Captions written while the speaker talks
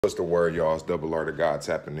What's the word, y'all? It's Double R the God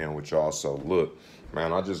tapping in with y'all. So look,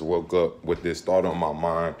 man, I just woke up with this thought on my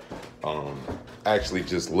mind. Actually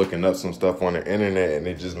just looking up some stuff on the internet, and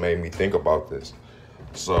it just made me think about this.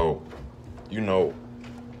 So, you know,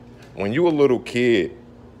 when you a little kid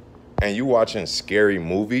and you watching scary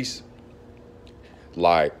movies,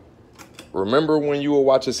 like, remember when you would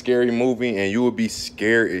watch a scary movie and you would be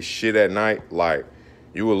scared as shit at night? Like,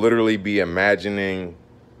 you would literally be imagining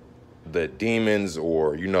the demons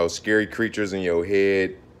or, scary creatures in your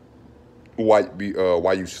head while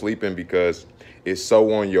you sleeping, because it's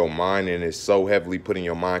so on your mind and it's so heavily put in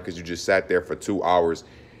your mind because you just sat there for 2 hours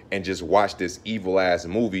and just watched this evil ass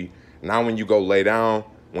movie. Now when you go lay down,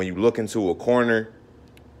 when you look into a corner,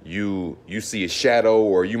 you see a shadow,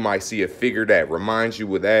 or you might see a figure that reminds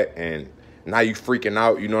you of that, and now you freaking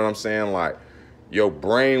out. You know what I'm saying? Like, your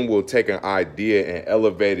brain will take an idea and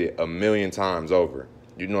elevate it a million times over.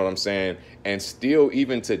 You know what I'm saying? And still,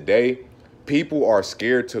 even today, people are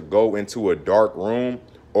scared to go into a dark room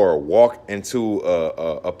or walk into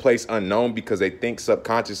a place unknown because they think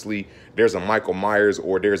subconsciously there's a Michael Myers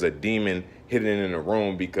or there's a demon hidden in the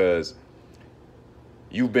room, because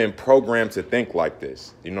you've been programmed to think like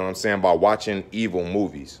this. You know what I'm saying? By watching evil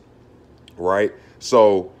movies, right?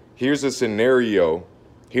 So here's a scenario.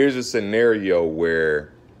 Here's a scenario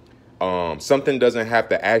where something doesn't have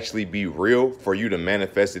to actually be real for you to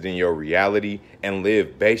manifest it in your reality and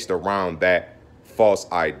live based around that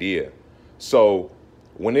false idea. So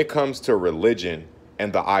when it comes to religion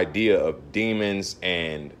and the idea of demons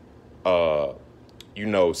and,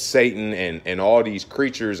 Satan and all these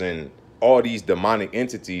creatures and all these demonic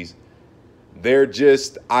entities, they're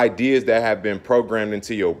just ideas that have been programmed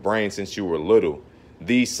into your brain since you were little.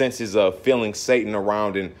 These senses of feeling Satan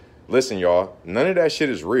around. And listen, y'all, none of that shit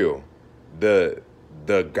is real. The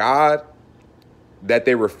God that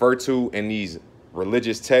they refer to in these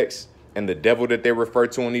religious texts and the devil that they refer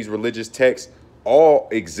to in these religious texts all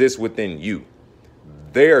exist within you.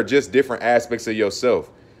 They are just different aspects of yourself.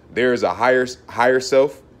 There's a higher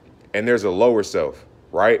self and there's a lower self,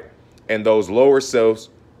 right? And those lower selves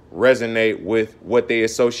resonate with what they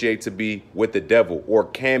associate to be with the devil, or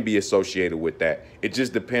can be associated with that. It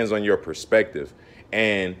just depends on your perspective.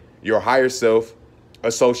 And your higher self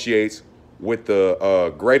associates with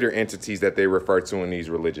the greater entities that they refer to in these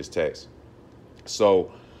religious texts.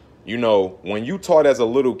 So, when you taught as a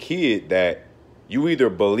little kid that you either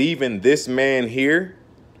believe in this man here,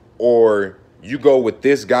 or you go with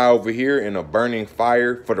this guy over here in a burning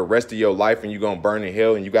fire for the rest of your life, and you're going to burn in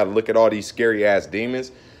hell, and you got to look at all these scary ass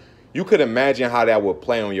demons, you could imagine how that would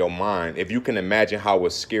play on your mind. If you can imagine how a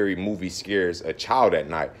scary movie scares a child at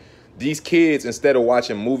night. These kids, instead of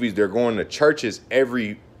watching movies, they're going to churches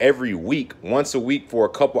every week, once a week for a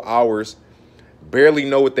couple hours, barely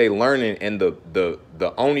know what they're learning. And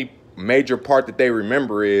the only major part that they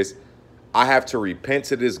remember is, I have to repent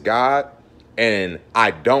to this God, and I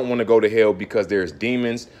don't want to go to hell because there's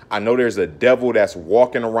demons. I know there's a devil that's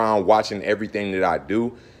walking around watching everything that I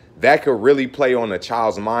do. That could really play on a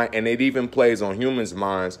child's mind, and it even plays on humans'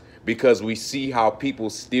 minds, because we see how people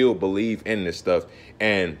still believe in this stuff.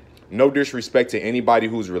 And no disrespect to anybody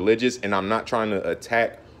who's religious, and I'm not trying to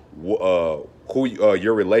attack your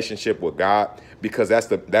relationship with God, because that's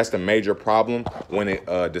the major problem when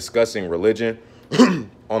discussing religion.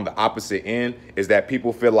 On the opposite end is that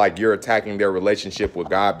people feel like you're attacking their relationship with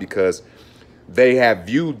God because they have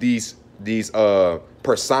viewed these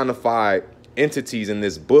personified entities in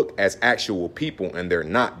this book as actual people, and they're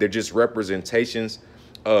not. They're just representations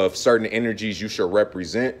of certain energies you should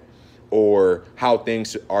represent, or how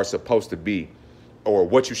things are supposed to be, or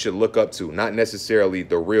what you should look up to, not necessarily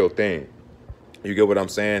the real thing. You get what I'm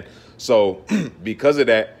saying? So because of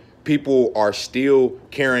that, people are still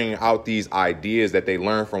carrying out these ideas that they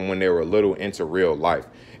learned from when they were little into real life.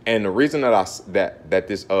 And the reason that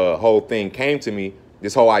this whole thing came to me,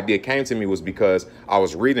 this whole idea came to me, was because I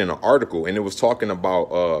was reading an article, and it was talking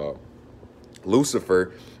about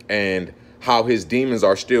Lucifer and how his demons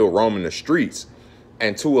are still roaming the streets.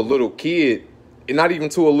 And to a little kid, and not even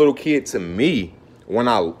to a little kid, to me, when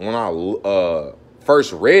I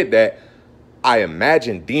first read that, I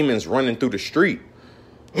imagined demons running through the street.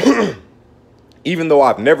 Even though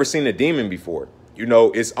I've never seen a demon before.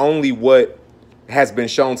 It's only what has been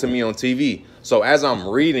shown to me on TV. So as I'm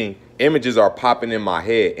reading, images are popping in my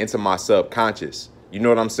head, into my subconscious. You know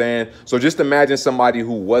what I'm saying? So just imagine somebody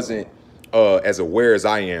who wasn't as aware as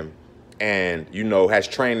I am, and, has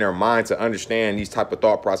trained their mind to understand these type of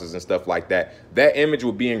thought processes and stuff like that. That image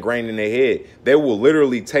will be ingrained in their head. They will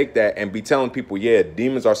literally take that and be telling people, yeah,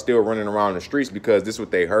 demons are still running around the streets because this is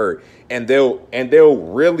what they heard. And they'll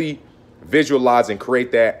really visualize and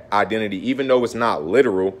create that identity, even though it's not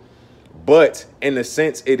literal, but in a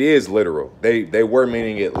sense it is literal. They were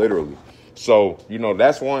meaning it literally. So, you know,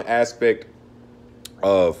 that's one aspect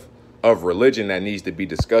of religion that needs to be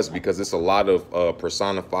discussed, because it's a lot of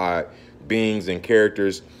personified beings and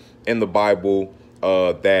characters in the Bible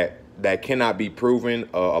that cannot be proven.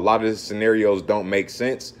 A lot of the scenarios don't make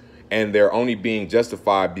sense, and they're only being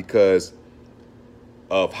justified because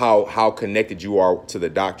of how connected you are to the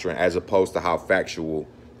doctrine, as opposed to how factual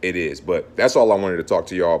it is. But that's all I wanted to talk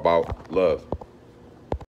to y'all about. Love.